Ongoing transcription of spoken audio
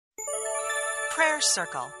Prayer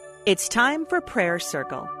Circle. It's time for Prayer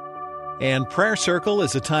Circle. And Prayer Circle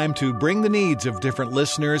is a time to bring the needs of different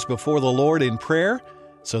listeners before the Lord in prayer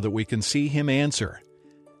so that we can see Him answer.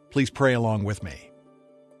 Please pray along with me.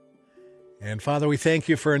 And Father, we thank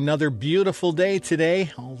you for another beautiful day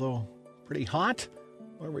today, although pretty hot.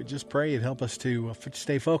 Lord, we just pray you'd help us to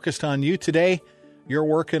stay focused on you today, your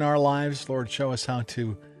work in our lives. Lord, show us how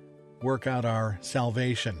to work out our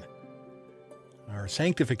salvation, our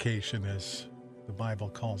sanctification, as the Bible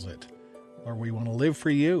calls it. Lord, we want to live for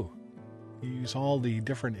you. Use all the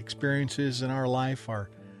different experiences in our life, our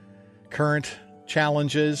current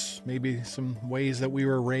challenges, maybe some ways that we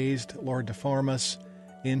were raised, Lord, to form us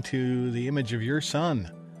into the image of your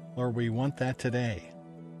Son. Lord, we want that today.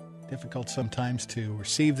 Difficult sometimes to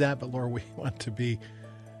receive that, but Lord, we want to be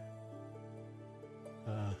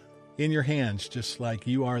in your hands, just like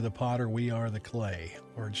you are the potter, we are the clay.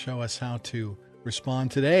 Lord, show us how to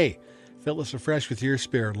respond today. Fill us afresh with your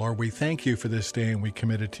Spirit. Lord, we thank you for this day and we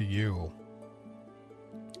commit it to you.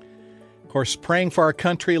 Of course, praying for our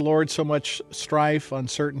country, Lord, so much strife,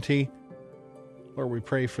 uncertainty. Lord, we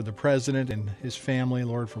pray for the president and his family,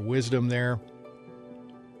 Lord, for wisdom there.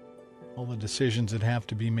 All the decisions that have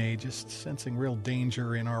to be made, just sensing real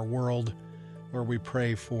danger in our world. Lord, we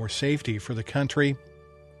pray for safety for the country.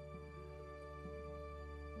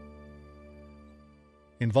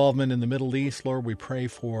 Involvement in the Middle East, Lord, we pray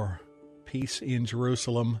for peace in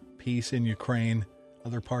Jerusalem, peace in Ukraine,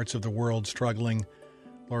 other parts of the world struggling.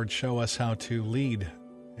 Lord, show us how to lead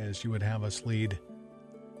as you would have us lead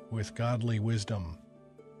with godly wisdom.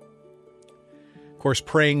 Of course,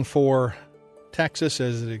 praying for Texas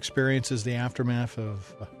as it experiences the aftermath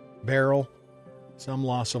of Beryl, some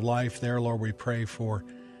loss of life there. Lord, we pray for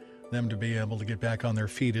them to be able to get back on their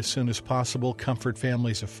feet as soon as possible. Comfort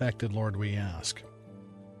families affected, Lord, we ask.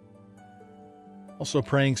 Also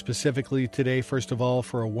praying specifically today, first of all,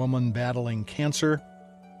 for a woman battling cancer.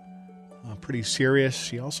 Pretty serious.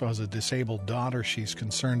 She also has a disabled daughter she's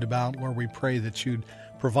concerned about. Lord, we pray that you'd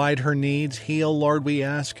provide her needs. Heal, Lord, we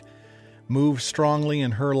ask. Move strongly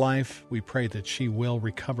in her life. We pray that she will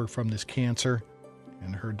recover from this cancer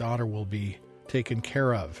and her daughter will be taken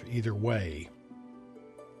care of either way.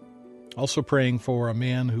 Also praying for a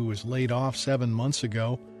man who was laid off 7 months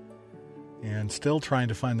ago and still trying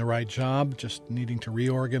to find the right job, just needing to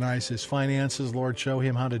reorganize his finances. Lord, show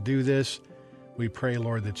him how to do this. We pray,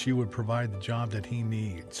 Lord, that you would provide the job that he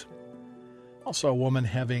needs. Also, a woman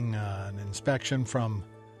having an inspection from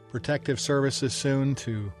Protective Services soon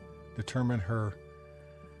to determine her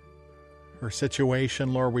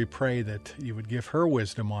situation. Lord, we pray that you would give her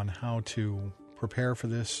wisdom on how to prepare for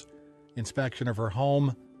this inspection of her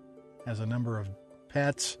home. Has a number of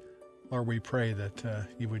pets. Lord, we pray that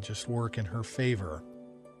you would just work in her favor.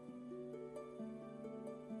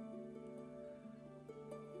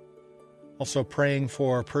 Also praying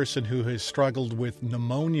for a person who has struggled with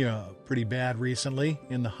pneumonia pretty bad recently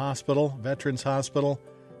in the hospital, Veterans Hospital.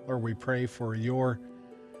 Lord, we pray for your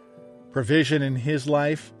provision in his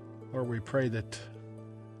life. Lord, we pray that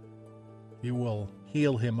you will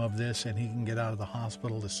heal him of this and he can get out of the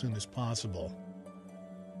hospital as soon as possible.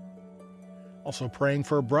 Also praying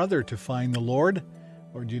for a brother to find the Lord.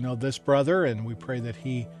 Lord, you know this brother, and we pray that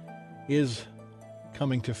he is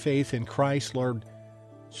coming to faith in Christ. Lord,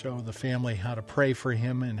 show the family how to pray for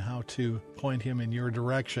him and how to point him in your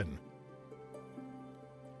direction.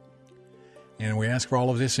 And we ask for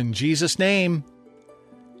all of this in Jesus' name.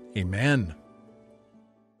 Amen.